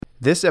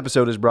This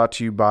episode is brought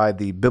to you by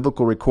the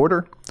Biblical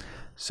Recorder.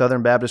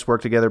 Southern Baptists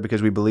work together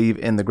because we believe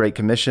in the Great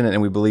Commission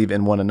and we believe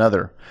in one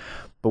another.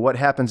 But what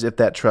happens if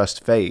that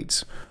trust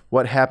fades?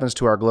 What happens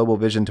to our global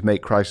vision to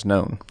make Christ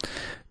known?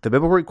 The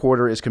Biblical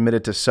Recorder is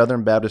committed to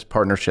Southern Baptist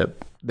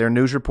partnership. Their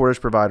news reporters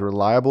provide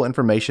reliable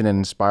information and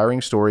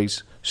inspiring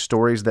stories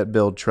that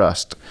build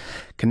trust.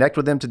 Connect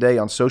with them today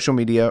on social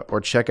media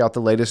or check out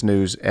the latest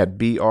news at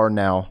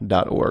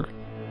brnow.org.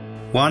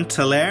 Want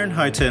to learn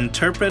how to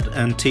interpret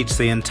and teach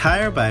the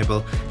entire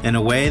Bible in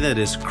a way that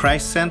is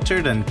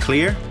Christ-centered and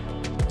clear?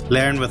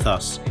 Learn with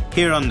us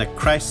here on the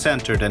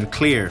Christ-Centered and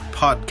Clear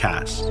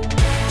podcast.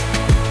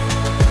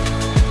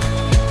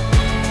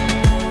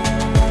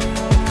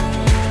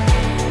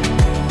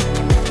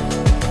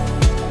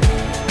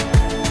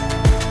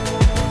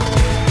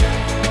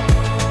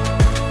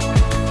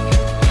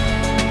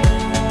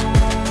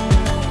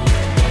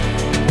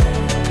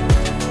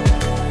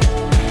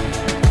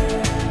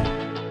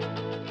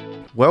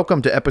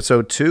 Welcome to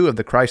episode 2 of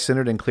the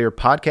Christ-Centered and Clear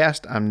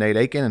podcast. I'm Nate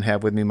Aiken and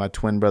have with me my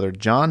twin brother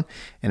John.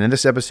 And in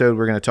this episode,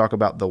 we're going to talk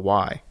about the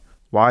why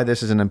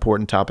this is an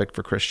important topic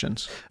for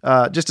Christians.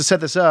 Just to set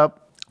this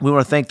up, we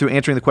want to think through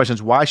answering the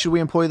questions, why should we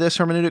employ this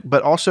hermeneutic?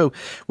 But also,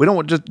 we don't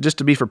want just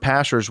to be for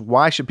pastors,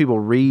 why should people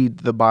read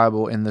the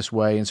Bible in this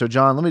way? And so,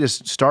 John, let me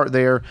just start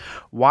there.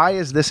 Why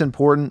is this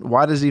important?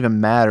 Why does it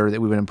even matter that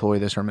we would employ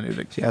this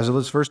hermeneutic? Yeah, so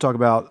let's first talk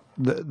about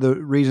the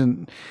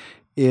reason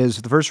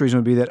is, the first reason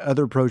would be that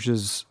other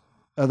approaches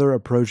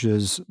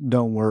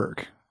don't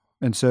work.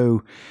 And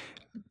so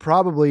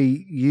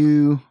probably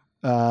you,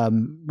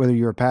 whether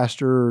you're a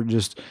pastor or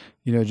just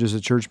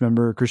a church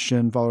member, a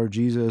Christian, follower of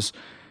Jesus,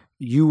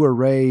 if you were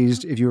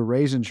raised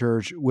in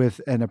church with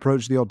an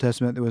approach to the Old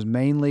Testament that was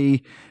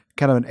mainly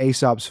kind of an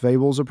Aesop's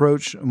Fables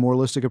approach, a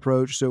moralistic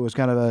approach. So it was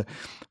kind of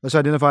let's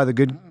identify the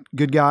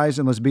good guys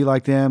and let's be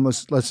like them.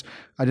 Let's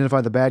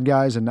identify the bad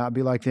guys and not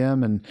be like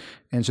them.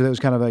 And so that was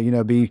kind of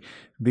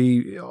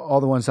be all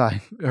the ones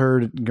I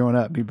heard growing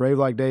up. Be brave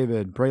like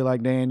David, pray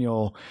like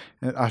Daniel.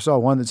 And I saw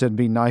one that said,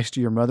 be nice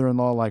to your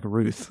mother-in-law like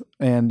Ruth.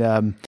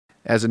 And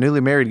as a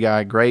newly married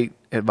guy, great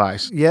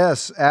advice.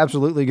 Yes,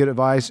 absolutely good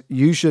advice.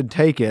 You should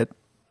take it.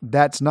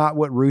 That's not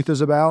what Ruth is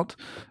about.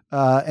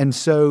 And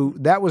so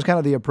that was kind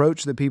of the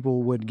approach that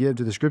people would give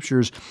to the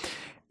scriptures.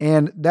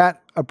 And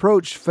that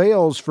approach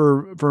fails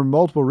for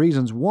multiple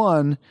reasons.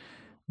 One,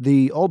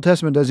 the Old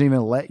Testament doesn't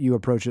even let you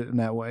approach it in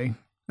that way.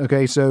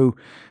 Okay, so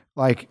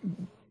like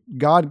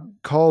God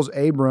calls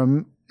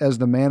Abram as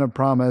the man of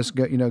promise,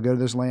 go to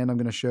this land I'm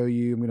going to show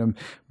you. I'm going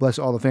to bless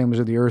all the families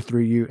of the earth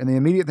through you. And the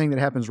immediate thing that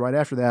happens right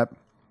after that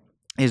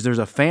is there's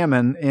a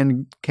famine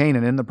in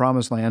Canaan, in the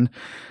promised land.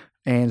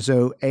 And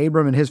so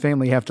Abram and his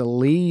family have to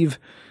leave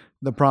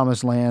the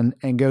promised land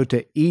and go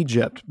to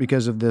Egypt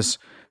because of this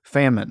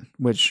famine,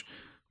 which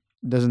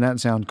doesn't that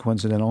sound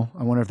coincidental?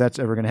 I wonder if that's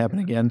ever going to happen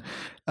again.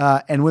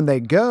 And when they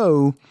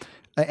go,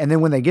 and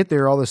then when they get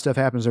there, all this stuff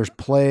happens. There's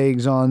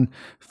plagues on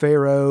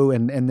Pharaoh,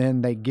 and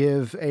then they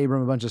give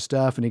Abram a bunch of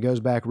stuff, and he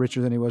goes back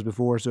richer than he was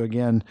before. So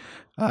again,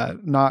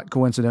 not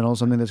coincidental,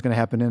 something that's going to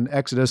happen in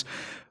Exodus.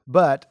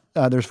 But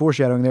there's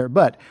foreshadowing there.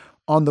 But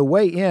on the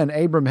way in,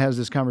 Abram has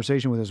this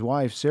conversation with his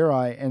wife,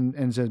 Sarai,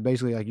 and says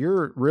basically like,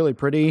 you're really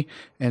pretty.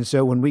 And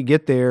so when we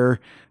get there,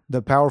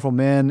 the powerful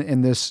men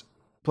in this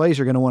place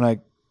are going to want to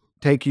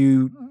take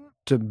you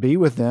to be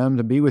with them,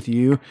 to be with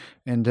you,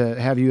 and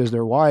to have you as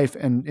their wife.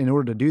 And in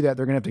order to do that,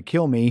 they're going to have to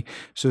kill me.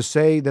 So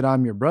say that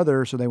I'm your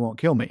brother so they won't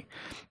kill me.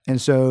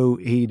 And so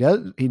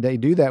they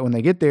do that when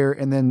they get there.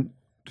 And then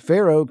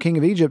Pharaoh, king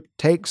of Egypt,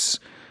 takes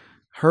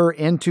her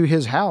into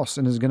his house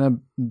and is going to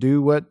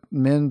do what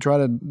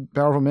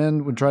powerful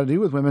men would try to do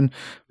with women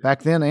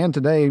back then and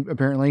today,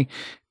 apparently.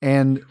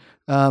 And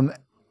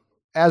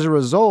as a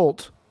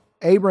result,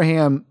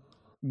 Abraham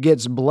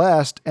gets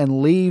blessed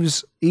and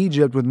leaves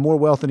Egypt with more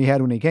wealth than he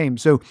had when he came.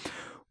 So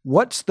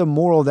what's the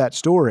moral of that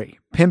story?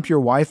 Pimp your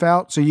wife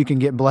out so you can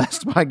get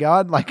blessed by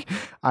God? Like,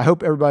 I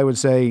hope everybody would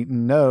say,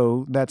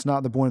 no, that's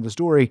not the point of the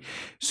story.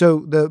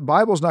 So the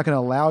Bible's not going to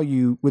allow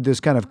you with this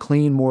kind of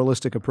clean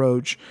moralistic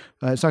approach.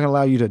 It's not going to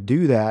allow you to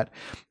do that.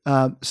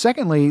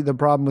 Secondly, the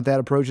problem with that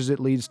approach is it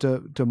leads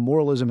to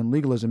moralism and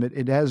legalism.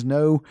 It has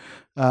no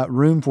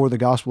room for the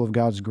gospel of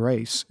God's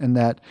grace. And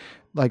that,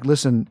 like,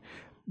 listen,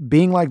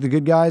 being like the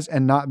good guys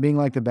and not being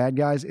like the bad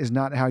guys is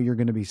not how you're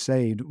going to be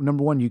saved.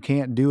 Number one, you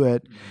can't do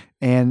it.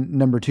 And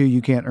number two,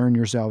 you can't earn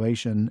your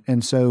salvation.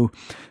 And so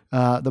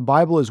the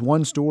Bible is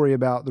one story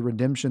about the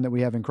redemption that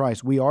we have in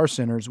Christ. We are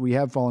sinners. We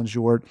have fallen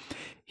short.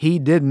 He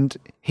didn't.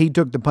 He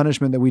took the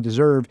punishment that we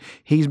deserve.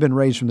 He's been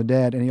raised from the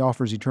dead, and he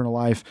offers eternal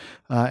life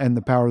and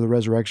the power of the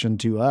resurrection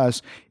to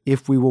us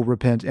if we will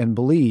repent and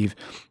believe.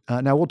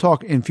 Now, we'll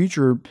talk in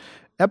future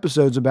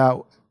episodes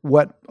about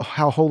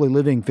how holy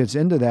living fits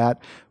into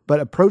that, but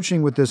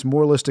approaching with this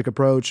moralistic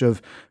approach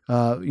of,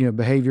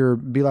 behavior,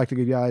 be like the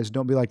good guys,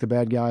 don't be like the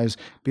bad guys,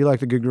 be like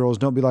the good girls,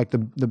 don't be like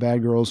the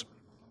bad girls.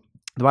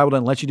 The Bible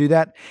doesn't let you do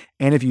that.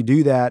 And if you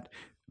do that,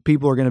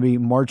 people are going to be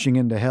marching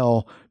into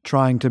hell,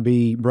 trying to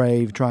be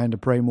brave, trying to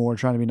pray more,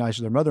 trying to be nice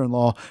to their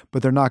mother-in-law,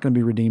 but they're not going to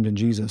be redeemed in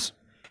Jesus.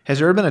 Has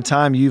there been a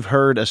time you've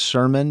heard a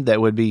sermon that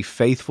would be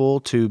faithful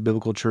to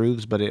biblical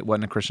truths, but it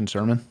wasn't a Christian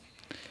sermon?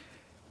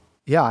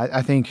 Yeah,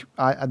 I think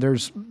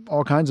there's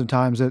all kinds of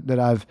times that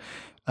I've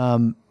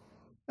encountered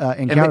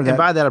and that.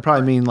 by that, I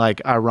probably mean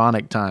like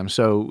ironic times.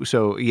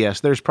 So yes,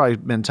 there's probably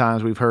been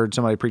times we've heard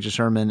somebody preach a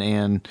sermon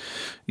and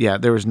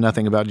there was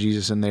nothing about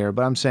Jesus in there.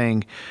 But I'm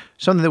saying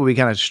something that would be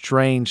kind of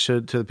strange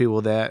to the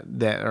people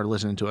that are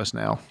listening to us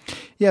now.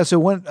 Yeah. So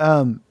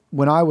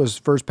when I was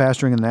first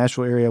pastoring in the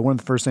Nashville area, one of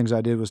the first things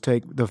I did was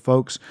take the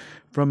folks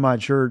from my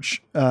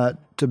church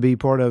to be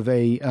part of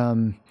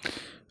a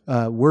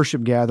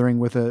worship gathering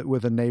with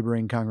a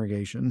neighboring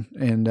congregation,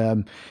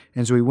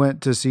 and so we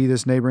went to see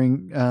this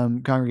neighboring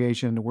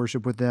congregation to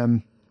worship with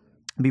them,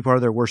 be part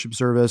of their worship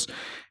service.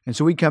 And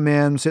so we come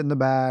in, sit in the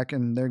back,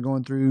 and they're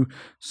going through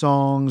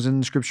songs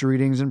and scripture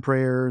readings and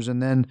prayers,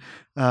 and then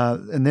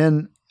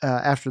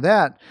after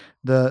that,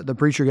 the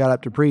preacher got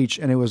up to preach,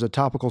 and it was a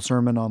topical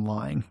sermon on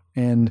lying.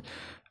 And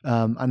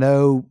I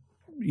know,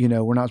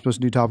 we're not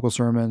supposed to do topical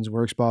sermons.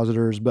 We're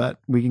expositors, but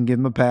we can give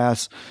them a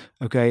pass.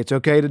 Okay, it's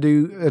okay to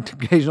do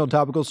occasional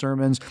topical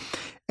sermons.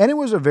 And it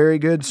was a very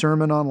good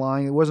sermon on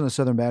lying. It wasn't a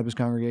Southern Baptist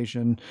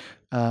congregation,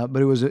 but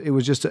it was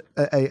just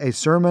a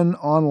sermon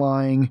on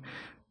lying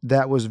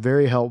that was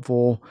very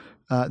helpful,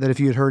 that if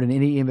you had heard in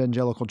any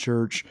evangelical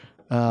church,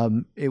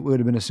 it would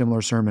have been a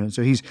similar sermon. And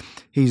so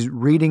he's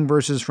reading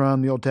verses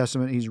from the Old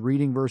Testament. He's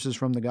reading verses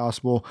from the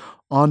gospel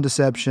on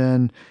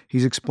deception.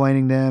 He's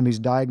explaining them. He's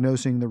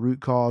diagnosing the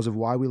root cause of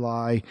why we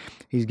lie.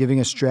 He's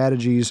giving us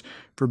strategies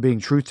for being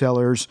truth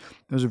tellers.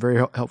 It was a very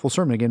helpful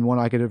sermon. Again, one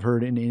I could have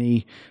heard in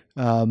any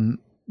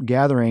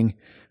gathering.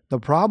 The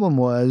problem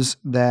was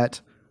that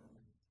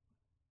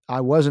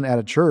I wasn't at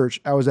a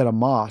church. I was at a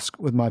mosque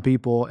with my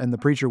people, and the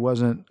preacher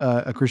wasn't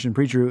a Christian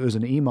preacher. It was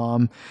an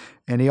imam.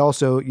 And he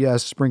also,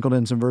 sprinkled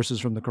in some verses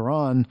from the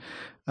Quran.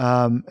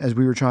 As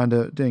we were trying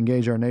to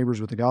engage our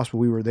neighbors with the gospel,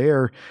 we were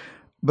there.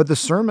 But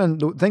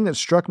the thing that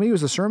struck me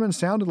was the sermon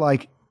sounded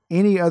like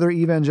any other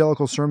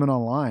evangelical sermon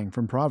on lying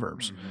from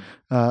Proverbs,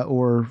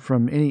 or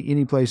from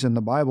any place in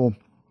the Bible.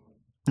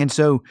 And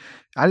so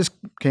I just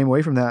came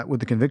away from that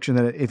with the conviction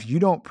that if you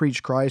don't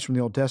preach Christ from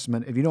the Old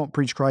Testament, if you don't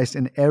preach Christ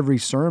in every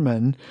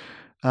sermon,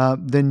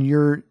 then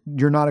you're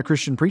not a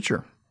Christian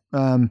preacher.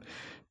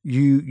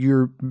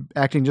 You're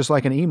acting just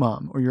like an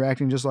imam, or you're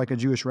acting just like a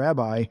Jewish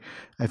rabbi.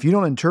 If you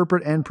don't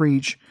interpret and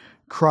preach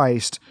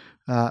Christ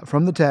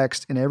from the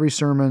text in every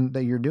sermon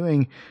that you're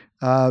doing,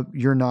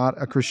 you're not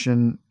a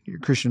Christian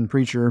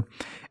preacher.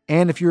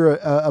 And if you're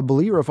a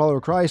believer, a follower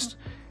of Christ,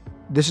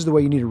 this is the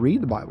way you need to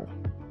read the Bible.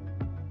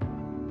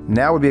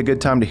 Now would be a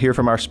good time to hear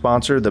from our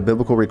sponsor, The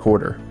Biblical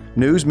Recorder.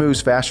 News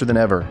moves faster than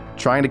ever.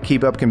 Trying to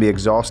keep up can be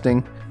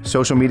exhausting.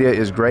 Social media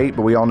is great,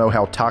 but we all know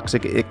how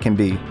toxic it can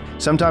be.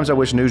 Sometimes I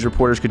wish news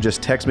reporters could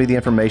just text me the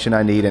information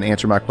I need and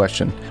answer my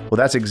question. Well,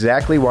 that's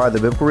exactly why The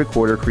Biblical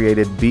Recorder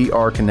created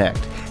BR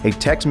Connect, a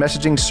text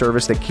messaging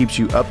service that keeps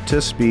you up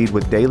to speed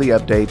with daily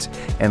updates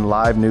and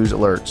live news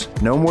alerts.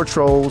 No more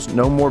trolls,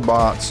 no more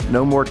bots,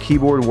 no more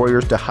keyboard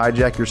warriors to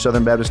hijack your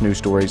Southern Baptist news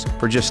stories.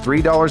 For just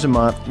 $3 a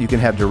month, you can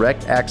have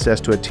direct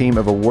access to a team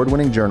of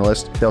award-winning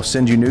journalists. They'll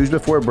send you news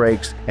before it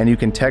breaks, and you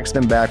can text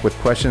them back with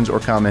questions or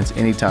comments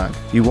anytime.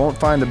 You won't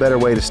find a better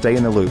way to stay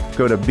in the loop.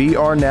 Go to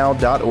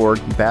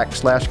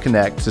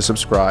brnow.org/connect to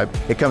subscribe.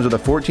 It comes with a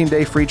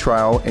 14-day free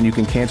trial, and you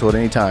can cancel at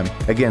any time.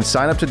 Again,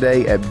 sign up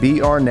today at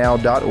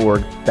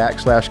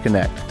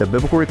brnow.org/connect. The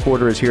Biblical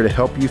Recorder is here to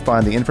help you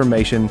find the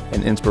information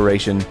and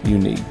inspiration you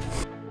need.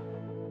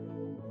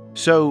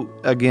 So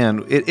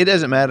again, it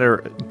doesn't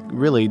matter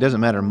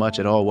much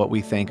at all what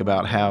we think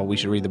about how we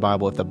should read the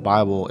Bible if the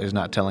Bible is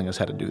not telling us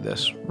how to do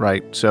this,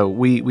 right? So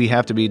we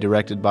have to be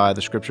directed by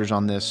the scriptures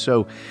on this.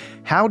 So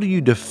how do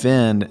you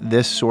defend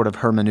this sort of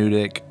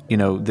hermeneutic,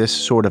 this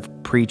sort of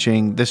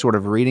preaching, this sort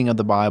of reading of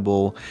the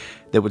Bible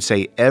that would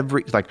say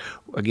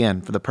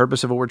again, for the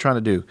purpose of what we're trying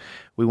to do,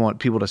 we want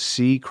people to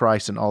see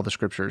Christ in all the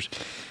scriptures.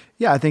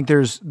 Yeah, I think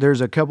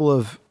there's a couple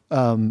of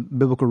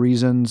biblical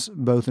reasons,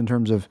 both in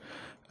terms of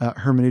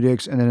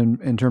hermeneutics and then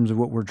in terms of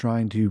what we're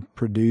trying to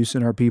produce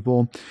in our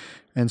people.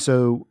 And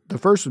so the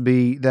first would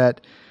be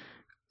that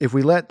if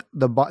we let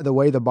the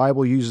way the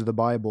Bible uses the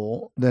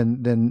Bible,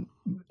 then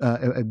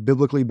a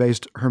biblically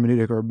based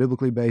hermeneutic or a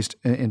biblically based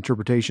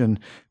interpretation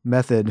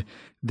method,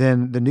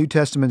 then the New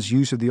Testament's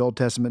use of the Old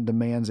Testament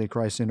demands a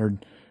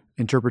Christ-centered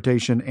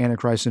interpretation and a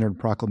Christ-centered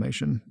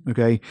proclamation.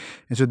 Okay,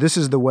 and so this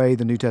is the way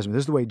the New Testament.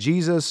 This is the way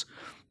Jesus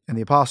and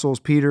the apostles,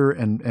 Peter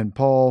and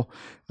Paul,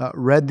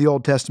 read the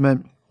Old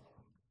Testament.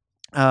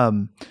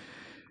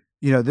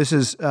 This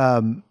is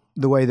the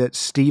way that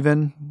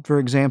Stephen, for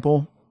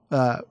example,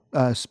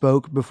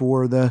 spoke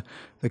before the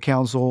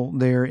council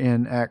there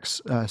in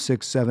Acts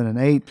 6, 7, and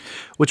 8.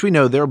 Which we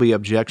know there'll be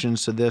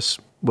objections to this,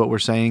 what we're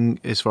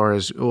saying, as far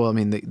as,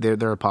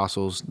 they're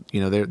apostles,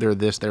 they're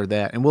this, they're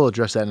that, and we'll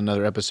address that in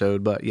another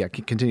episode, but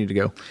continue to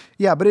go.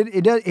 Yeah, but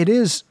it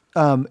is,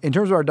 in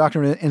terms of our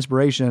doctrine of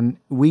inspiration,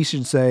 we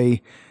should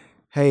say,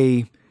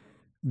 hey,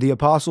 the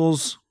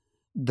apostles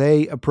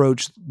they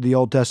approach the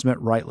Old Testament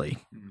rightly,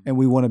 and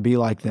we want to be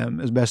like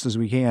them as best as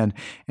we can.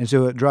 And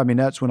so it drives me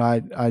nuts when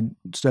I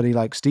study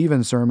like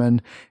Stephen's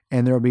sermon,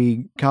 and there'll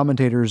be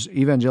commentators,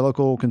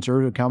 evangelical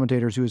conservative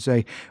commentators, who would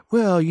say,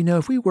 well,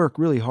 if we work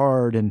really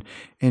hard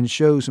and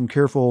show some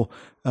careful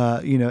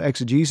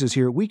exegesis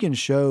here, we can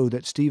show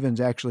that Stephen's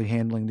actually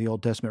handling the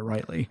Old Testament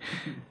rightly.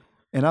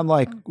 And I'm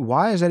like,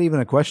 why is that even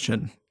a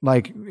question?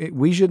 Like,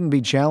 we shouldn't be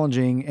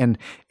challenging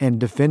and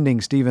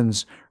defending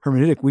Stephen's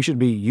hermeneutic. We should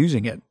be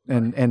using it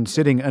and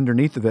sitting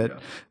underneath of it.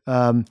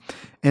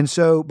 And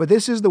so, but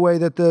this is the way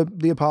that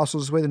the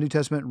apostles, the way the New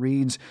Testament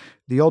reads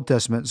the Old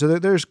Testament. So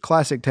there's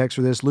classic text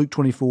for this. Luke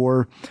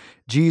 24,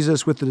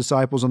 Jesus with the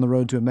disciples on the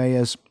road to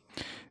Emmaus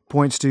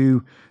points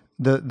to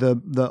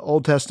the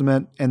Old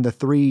Testament and the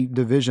three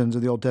divisions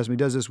of the Old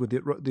Testament. He does this with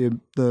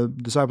the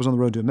disciples on the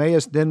road to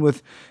Emmaus, then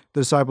with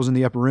the disciples in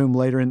the upper room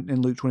later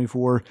in Luke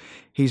 24.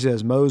 He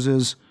says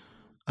Moses,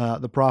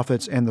 the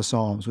prophets, and the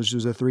Psalms, which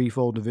is a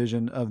threefold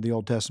division of the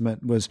Old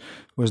Testament, was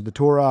the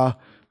Torah,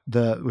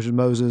 which is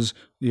Moses.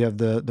 You have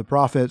the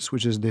prophets,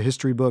 which is the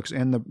history books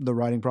and the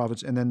writing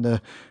prophets, and then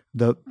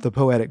the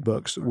poetic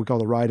books we call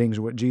the writings,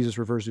 or what Jesus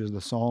refers to as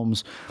the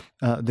Psalms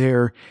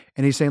there.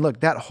 And he's saying, look,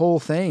 that whole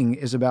thing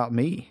is about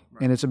me.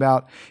 And it's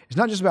not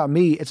just about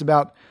me, it's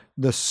about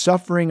the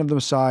suffering of the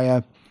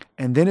Messiah,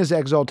 and then his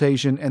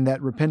exaltation, and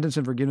that repentance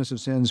and forgiveness of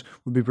sins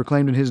would be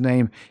proclaimed in his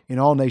name in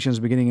all nations,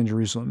 beginning in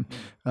Jerusalem.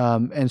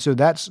 And so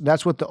that's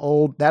what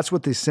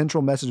the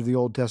central message of the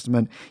Old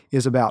Testament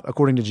is about,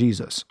 according to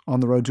Jesus on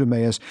the road to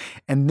Emmaus.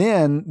 And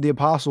then the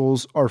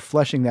apostles are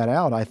fleshing that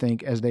out, I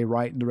think, as they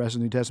write the rest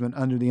of the New Testament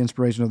under the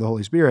inspiration of the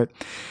Holy Spirit.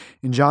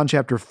 In John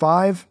chapter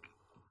 5,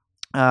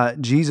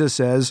 Jesus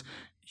says,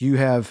 you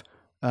have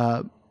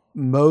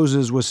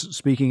Moses was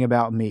speaking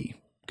about me.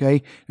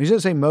 Okay, he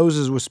doesn't say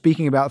Moses was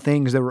speaking about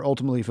things that were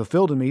ultimately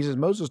fulfilled in me. He says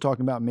Moses was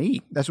talking about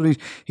me. That's what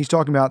he's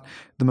talking about,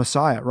 the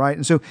Messiah, right?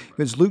 And so if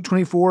it's Luke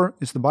 24,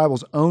 it's the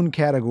Bible's own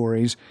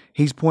categories.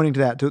 He's pointing to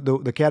that, to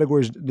the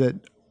categories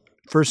that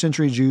first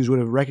century Jews would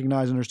have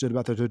recognized and understood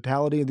about the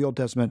totality of the Old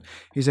Testament.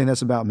 He's saying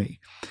that's about me.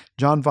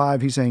 John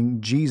 5, he's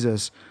saying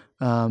Jesus,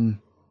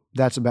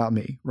 that's about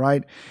me,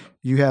 right?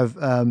 You have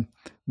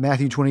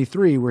Matthew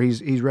 23, where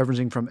he's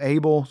referencing from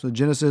Abel, so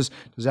Genesis,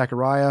 to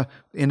Zechariah,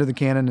 into the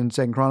canon in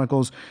 2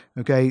 Chronicles.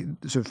 Okay,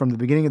 so from the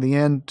beginning of the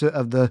end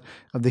of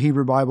the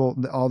Hebrew Bible,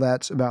 all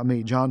that's about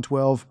me. John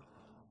 12,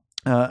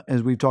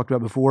 as we've talked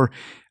about before.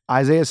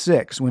 Isaiah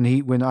 6,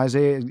 when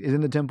Isaiah is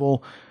in the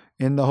temple,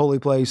 in the holy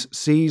place,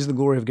 sees the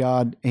glory of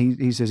God,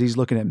 he says he's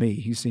looking at me.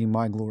 He's seeing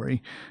my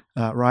glory,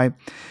 right?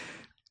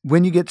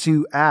 When you get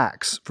to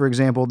Acts, for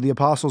example, the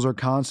apostles are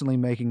constantly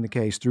making the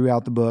case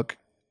throughout the book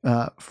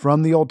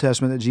from the Old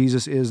Testament that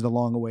Jesus is the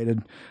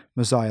long-awaited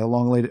Messiah, the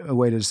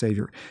long-awaited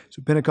Savior.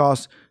 So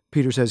Pentecost,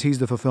 Peter says he's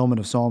the fulfillment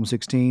of Psalm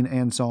 16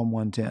 and Psalm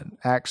 110.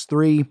 Acts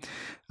 3,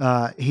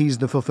 he's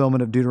the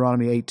fulfillment of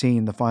Deuteronomy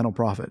 18, the final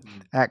prophet.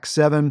 Acts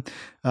 7,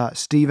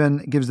 Stephen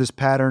gives this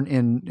pattern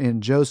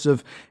in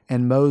Joseph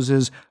and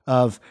Moses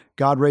of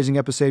God raising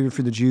up a Savior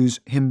for the Jews,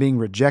 him being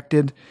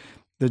rejected,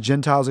 the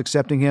Gentiles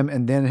accepting him,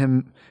 and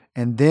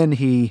then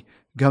he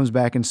comes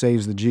back and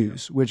saves the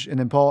Jews, and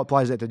then Paul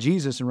applies that to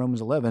Jesus in Romans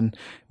 11,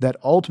 that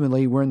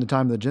ultimately we're in the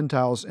time of the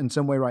Gentiles in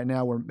some way right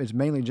now where it's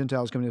mainly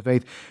Gentiles coming to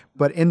faith,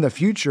 but in the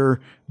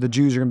future, the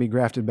Jews are going to be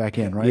grafted back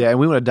in, right? Yeah, and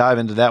we want to dive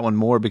into that one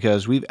more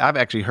because I've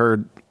actually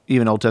heard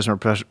even Old Testament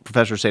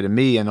professors say to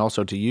me and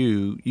also to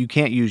you, you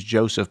can't use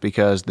Joseph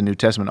because the New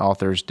Testament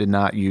authors did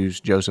not use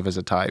Joseph as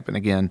a type. And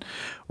again,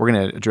 we're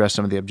going to address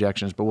some of the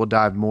objections, but we'll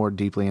dive more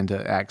deeply into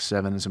Acts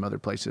 7 and some other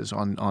places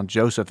on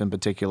Joseph in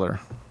particular.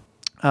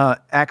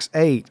 Acts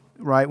 8,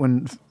 right,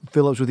 when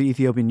Philip's with the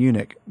Ethiopian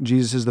eunuch,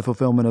 Jesus is the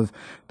fulfillment of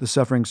the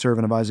suffering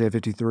servant of Isaiah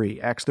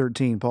 53. Acts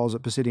 13, Paul's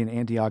at Pisidian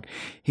Antioch.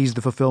 He's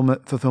the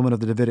fulfillment of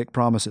the Davidic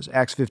promises.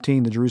 Acts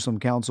 15, the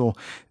Jerusalem Council.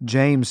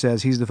 James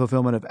says he's the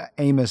fulfillment of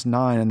Amos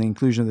 9 and the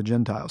inclusion of the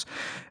Gentiles.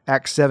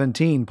 Acts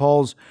 17,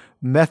 Paul's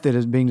method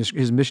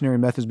his missionary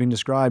method is being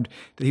described,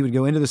 that he would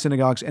go into the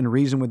synagogues and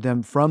reason with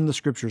them from the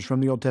scriptures,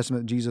 from the Old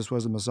Testament, that Jesus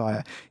was the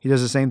Messiah. He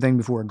does the same thing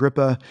before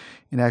Agrippa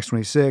in Acts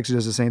 26. He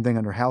does the same thing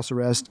under house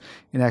arrest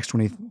in Acts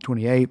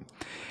 28.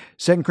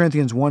 2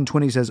 Corinthians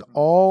 1:20 says,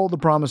 all the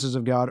promises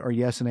of God are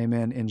yes and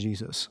amen in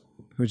Jesus,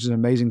 which is an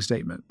amazing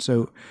statement.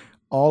 So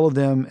all of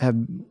them have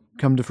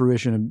come to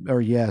fruition, or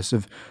yes,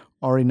 have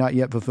already not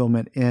yet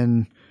fulfillment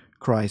in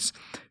Christ.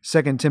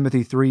 2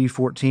 Timothy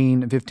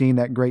 3:14 and 15,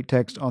 that great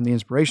text on the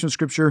inspiration of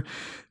Scripture,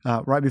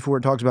 right before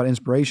it talks about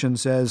inspiration,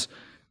 says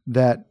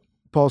that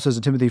Paul says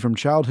to Timothy, from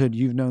childhood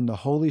you've known the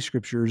Holy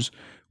Scriptures,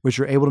 which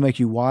are able to make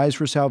you wise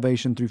for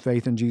salvation through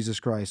faith in Jesus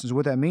Christ. And so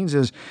what that means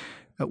is,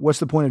 what's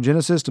the point of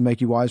Genesis? To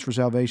make you wise for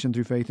salvation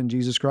through faith in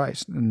Jesus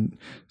Christ. And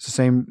it's the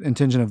same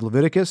intention of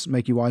Leviticus,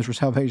 make you wise for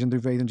salvation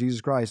through faith in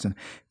Jesus Christ. And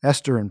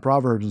Esther and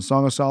Proverbs and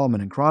Song of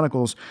Solomon and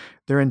Chronicles,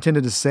 they're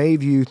intended to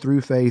save you through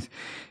faith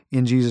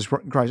in Jesus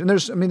Christ. And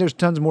there's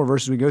tons more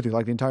verses we go through,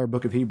 like the entire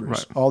book of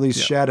Hebrews. Right. All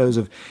these shadows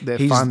of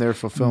They find their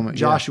fulfillment.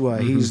 Joshua,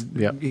 he's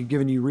Yep.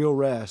 giving you real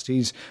rest.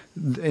 He's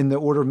in the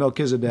order of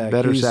Melchizedek.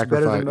 Better He's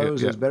sacrifice. better than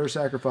Moses, Yeah. better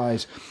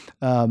sacrifice.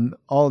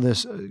 All of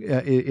this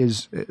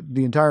is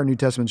the entire New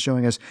Testament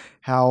showing us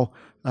how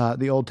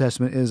the Old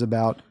Testament is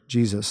about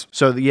Jesus.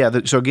 So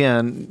so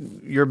again,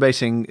 you're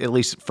basing at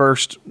least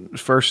first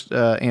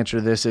answer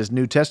to this is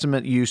New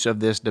Testament use of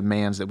this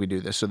demands that we do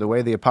this. So the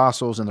way the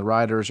apostles and the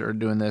writers are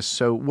doing this.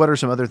 So what are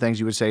some other things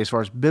you would say as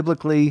far as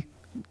biblically,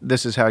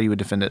 this is how you would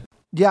defend it?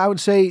 Yeah, I would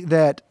say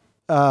that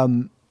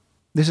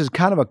this is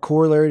kind of a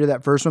corollary to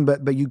that first one,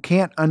 but you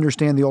can't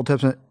understand the Old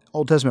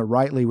Testament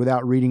rightly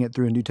without reading it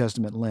through a New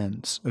Testament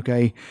lens.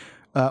 Okay.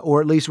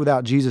 Or at least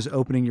without Jesus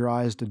opening your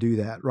eyes to do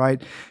that,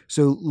 right?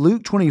 So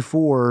Luke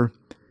 24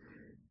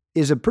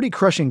 is a pretty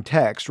crushing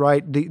text,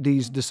 right?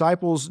 These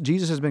disciples,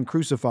 Jesus has been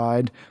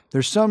crucified.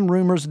 There's some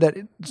rumors that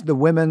the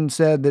women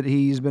said that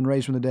he's been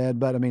raised from the dead,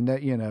 but I mean,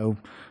 that,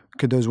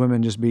 could those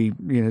women just be,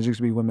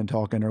 just be women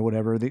talking or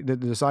whatever? The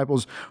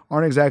disciples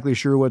aren't exactly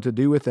sure what to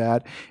do with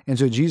that. And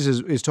so Jesus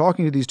is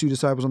talking to these two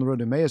disciples on the road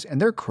to Emmaus,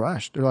 and they're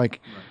crushed. They're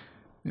like,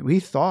 we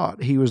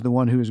thought he was the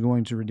one who was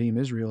going to redeem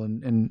Israel,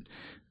 and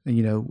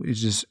it's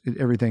just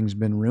everything's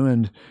been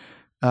ruined.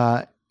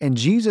 And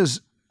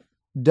Jesus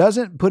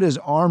doesn't put his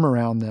arm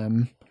around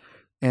them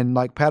and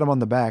like pat them on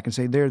the back and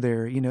say,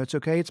 there, it's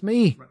okay. It's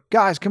me. Right.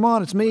 Guys, come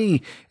on. It's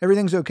me.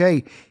 Everything's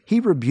okay. He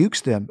rebukes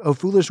them, O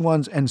foolish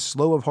ones and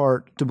slow of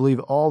heart to believe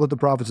all that the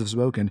prophets have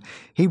spoken.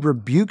 He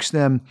rebukes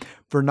them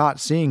for not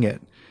seeing it.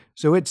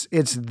 So it's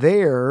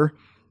there,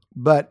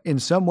 but in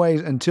some ways,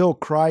 until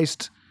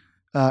Christ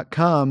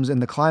comes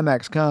and the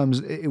climax comes,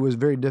 it was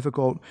very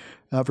difficult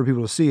for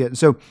people to see it. And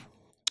so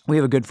we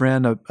have a good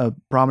friend, a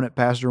prominent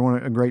pastor, one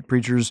of the great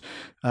preachers,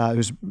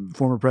 who's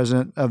former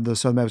president of the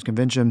Southern Baptist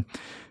Convention,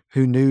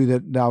 who knew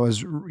that I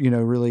was,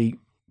 really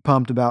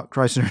pumped about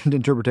Christ-centered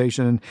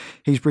interpretation. And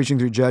he's preaching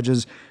through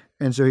Judges.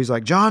 And so he's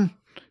like, John,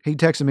 he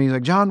texted me, he's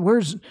like, John,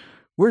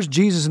 where's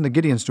Jesus in the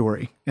Gideon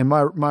story? And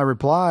my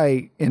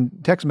reply in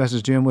text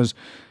message to him was,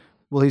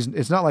 well,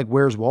 it's not like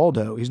where's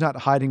Waldo? He's not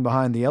hiding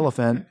behind the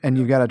elephant and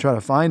you've got to try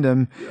to find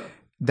him. Yeah.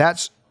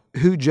 That's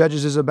who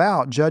Judges is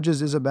about.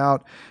 Judges is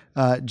about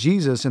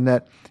Jesus, and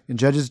that in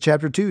Judges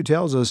chapter 2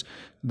 tells us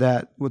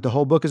that what the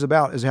whole book is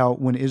about is how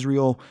when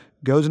Israel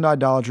goes into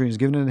idolatry and is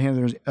given into the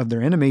hands of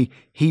their enemy,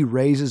 he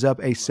raises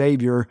up a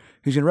Savior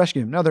who's going to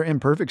rescue them. Now, they're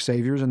imperfect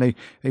Saviors, and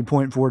they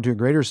point forward to a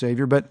greater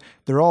Savior, but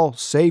they're all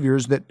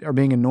Saviors that are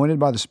being anointed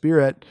by the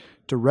Spirit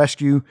to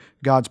rescue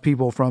God's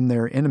people from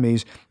their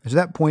enemies. And so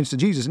that points to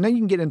Jesus. And then you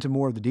can get into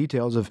more of the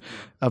details of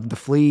the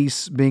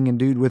fleece being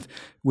endued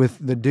with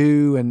the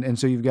dew. And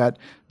so you've got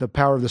the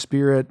power of the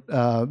Spirit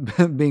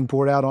being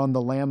poured out on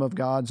the Lamb of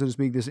God, so to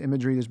speak, this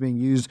imagery that's being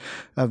used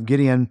of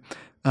Gideon.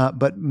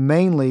 But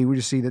mainly we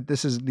just see that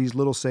this is these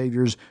little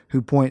saviors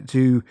who point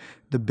to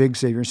the big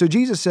Savior. So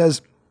Jesus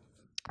says,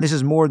 this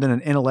is more than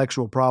an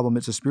intellectual problem.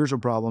 It's a spiritual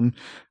problem,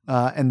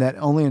 and that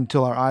only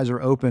until our eyes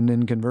are opened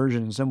in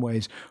conversion in some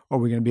ways are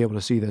we going to be able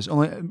to see this.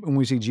 Only when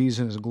we see Jesus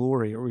in his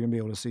glory are we going to be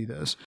able to see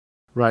this.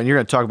 Right, and you're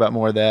going to talk about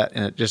more of that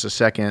in just a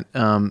second.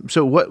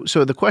 So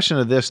the question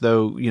of this,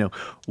 though,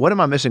 what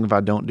am I missing if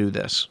I don't do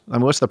this? I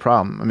mean, what's the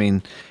problem? I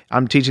mean,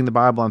 I'm teaching the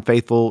Bible, I'm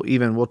faithful,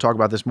 even we'll talk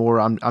about this more,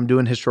 I'm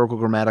doing historical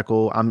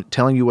grammatical, I'm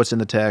telling you what's in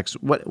the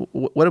text. What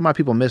do my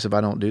people miss if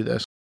I don't do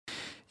this?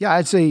 Yeah,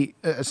 I'd say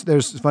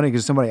it's funny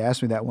because somebody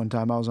asked me that one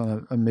time. I was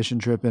on a mission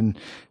trip in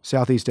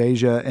Southeast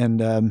Asia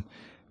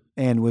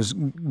and was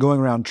going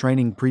around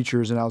training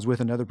preachers, and I was with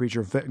another preacher,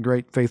 a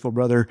great faithful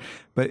brother,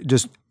 but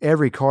just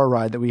every car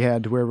ride that we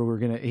had to wherever we were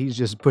going to, he's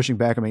just pushing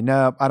back at me.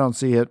 No, I don't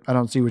see it. I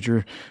don't see what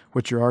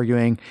you're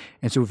arguing.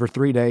 And so for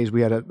 3 days,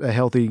 we had a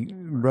healthy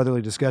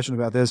brotherly discussion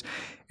about this.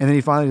 And then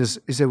he finally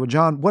he said, well,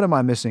 John, what am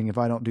I missing if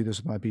I don't do this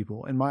with my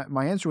people? And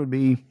my answer would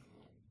be,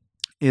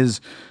 is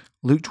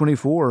Luke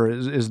 24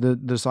 is the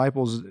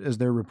disciples, as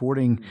they're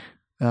reporting,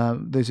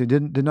 they say,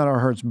 did not our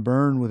hearts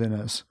burn within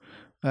us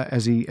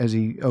as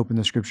he opened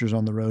the scriptures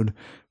on the road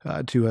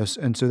to us?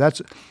 And so that's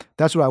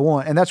what I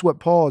want. And that's what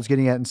Paul is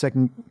getting at in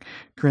 2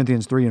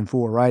 Corinthians 3 and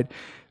 4, right?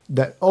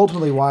 That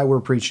ultimately why we're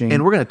preaching.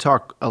 And we're going to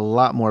talk a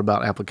lot more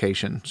about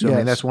application. So, yes. I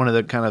mean, that's one of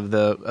the kind of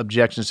the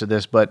objections to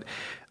this. But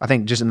I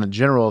think just in the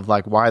general of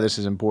like why this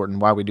is important,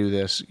 why we do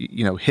this,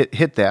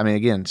 hit that. I mean,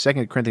 again,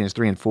 2 Corinthians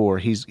 3 and 4,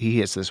 he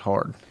hits this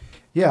hard.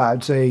 Yeah,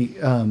 I'd say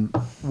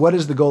what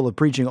is the goal of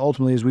preaching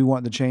ultimately is we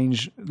want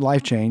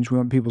life change. We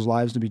want people's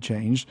lives to be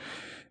changed.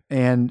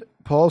 And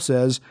Paul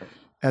says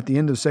at the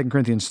end of 2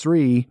 Corinthians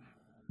 3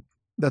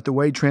 that the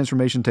way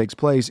transformation takes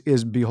place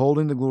is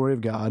beholding the glory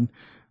of God.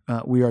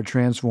 We are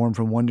transformed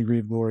from one degree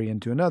of glory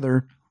into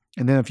another.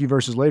 And then a few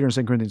verses later in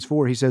 2 Corinthians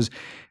 4, he says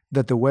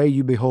that the way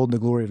you behold the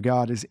glory of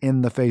God is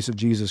in the face of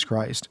Jesus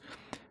Christ.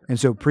 And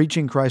so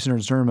preaching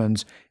Christ-centered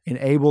sermons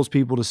enables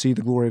people to see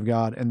the glory of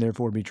God and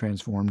therefore be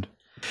transformed.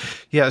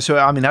 Yeah, so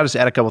I mean, I'll just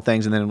add a couple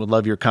things and then would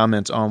love your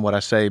comments on what I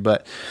say.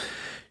 But,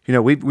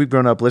 we've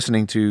grown up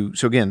listening to,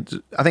 so again,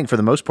 I think for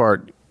the most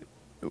part,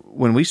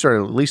 when we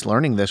started at least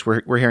learning this,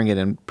 we're hearing it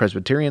in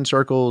Presbyterian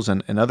circles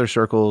and other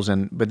circles,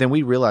 but then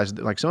we realized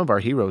that, like, some of our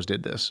heroes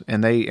did this,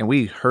 and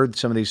we heard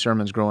some of these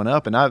sermons growing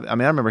up, and I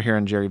remember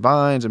hearing Jerry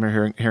Vines, I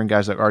remember hearing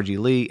guys like R.G.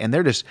 Lee, and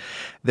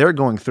they're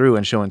going through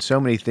and showing so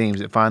many themes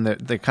that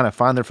they kind of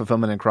find their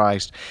fulfillment in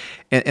Christ,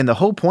 and the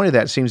whole point of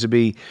that seems to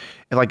be,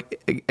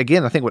 like,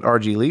 again, I think what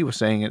R.G. Lee was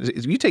saying is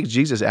if you take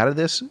Jesus out of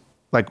this,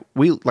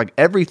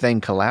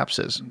 everything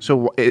collapses.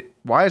 So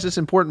why is this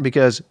important?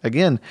 Because,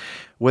 again,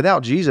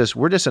 without Jesus,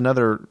 we're just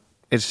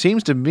it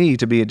seems to me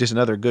to be just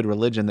another good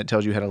religion that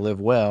tells you how to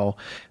live well,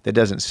 that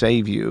doesn't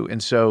save you.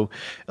 And so,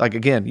 like,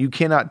 again, you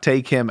cannot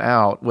take him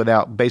out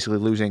without basically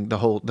losing the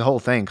whole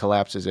thing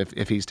collapses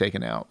if he's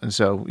taken out. And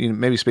so,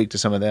 maybe speak to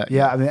some of that.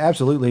 Yeah, I mean,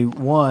 absolutely.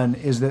 One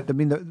is that, I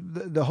mean,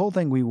 the whole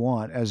thing we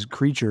want as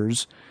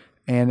creatures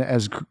and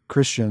as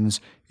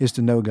Christians is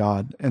to know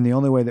God. And the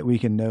only way that we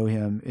can know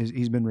him is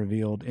he's been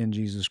revealed in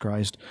Jesus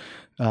Christ,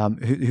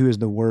 who is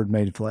the Word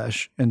made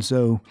flesh. And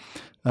so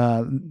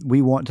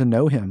we want to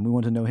know him. We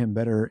want to know him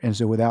better. And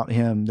so without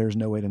him, there's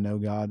no way to know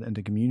God and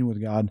to commune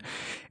with God.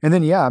 And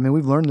then, I mean,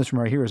 we've learned this from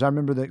our heroes. I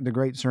remember the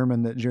great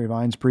sermon that Jerry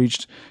Vines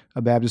preached,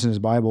 A Baptist in His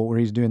Bible, where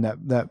he's doing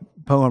that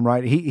poem,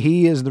 right?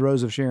 He is the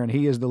Rose of Sharon.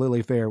 He is the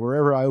lily fair.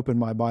 Wherever I open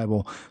my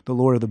Bible, the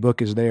Lord of the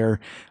book is there.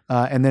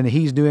 And then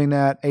he's doing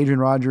that. Adrian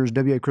Rogers,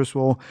 W.A.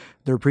 Criswell,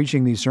 they're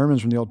preaching these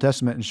sermons from the Old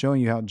Testament and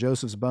showing you how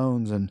Joseph's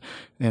bones and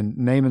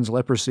Naaman's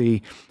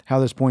leprosy, how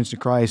this points to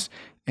Christ.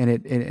 And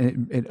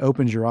it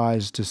opens your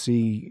eyes to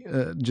see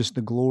just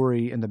the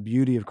glory and the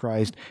beauty of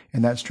Christ,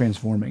 and that's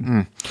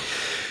transforming.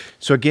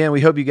 So again, we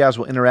hope you guys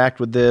will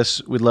interact with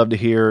this. We'd love to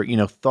hear,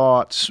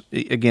 thoughts,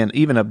 again,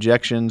 even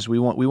objections. We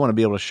want to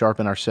be able to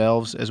sharpen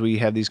ourselves as we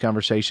have these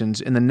conversations.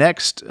 In the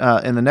next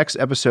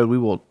episode, we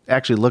will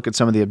actually look at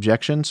some of the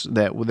objections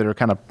that are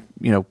kind of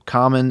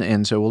common,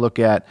 and so we'll look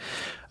at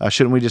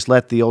shouldn't we just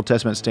let the Old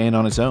Testament stand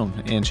on its own,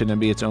 and shouldn't it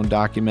be its own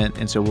document?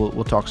 And so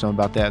we'll talk some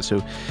about that.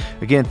 So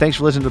again, thanks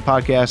for listening to the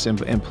podcast,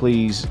 and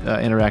please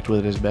interact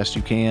with it as best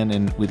you can,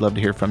 and we'd love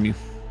to hear from you.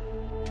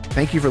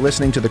 Thank you for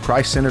listening to the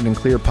Christ-Centered and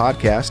Clear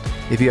podcast.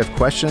 If you have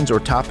questions or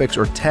topics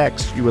or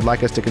texts you would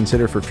like us to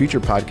consider for future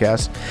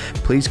podcasts,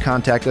 please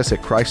contact us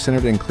at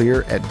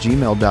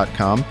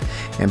christcenteredandclear@gmail.com,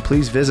 and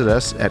please visit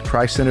us at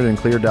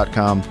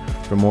christcenteredandclear.com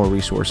for more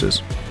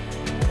resources.